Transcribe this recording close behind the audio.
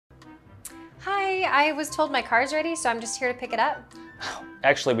Hi, I was told my car's ready, so I'm just here to pick it up.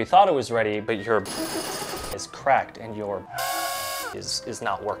 Actually, we thought it was ready, but your is cracked and your is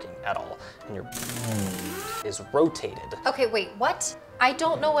not working at all. And your is rotated. Okay, wait, what? I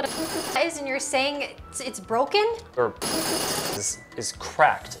don't know what a is, and you're saying it's broken? Your is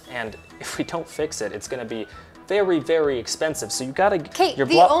cracked, and if we don't fix it, it's gonna be very, very expensive. So you gotta. Okay,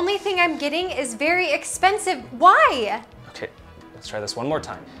 the only thing I'm getting is very expensive. Why? Okay, let's try this one more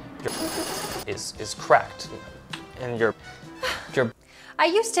time. Your is cracked, and your. I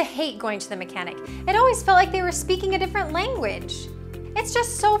used to hate going to the mechanic. It always felt like they were speaking a different language. It's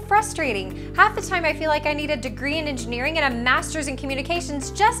just so frustrating. Half the time I feel like I need a degree in engineering and a master's in communications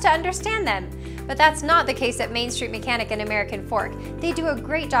just to understand them. But that's not the case at Main Street Mechanic and American Fork. They do a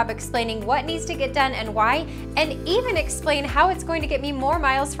great job explaining what needs to get done and why, and even explain how it's going to get me more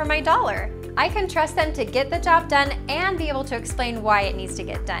miles for my dollar. I can trust them to get the job done and be able to explain why it needs to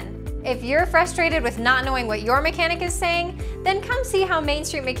get done. If you're frustrated with not knowing what your mechanic is saying, then come see how Main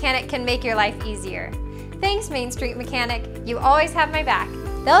Street Mechanic can make your life easier. Thanks, Main Street Mechanic. You always have my back.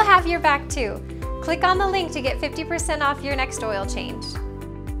 They'll have your back too. Click on the link to get 50% off your next oil change.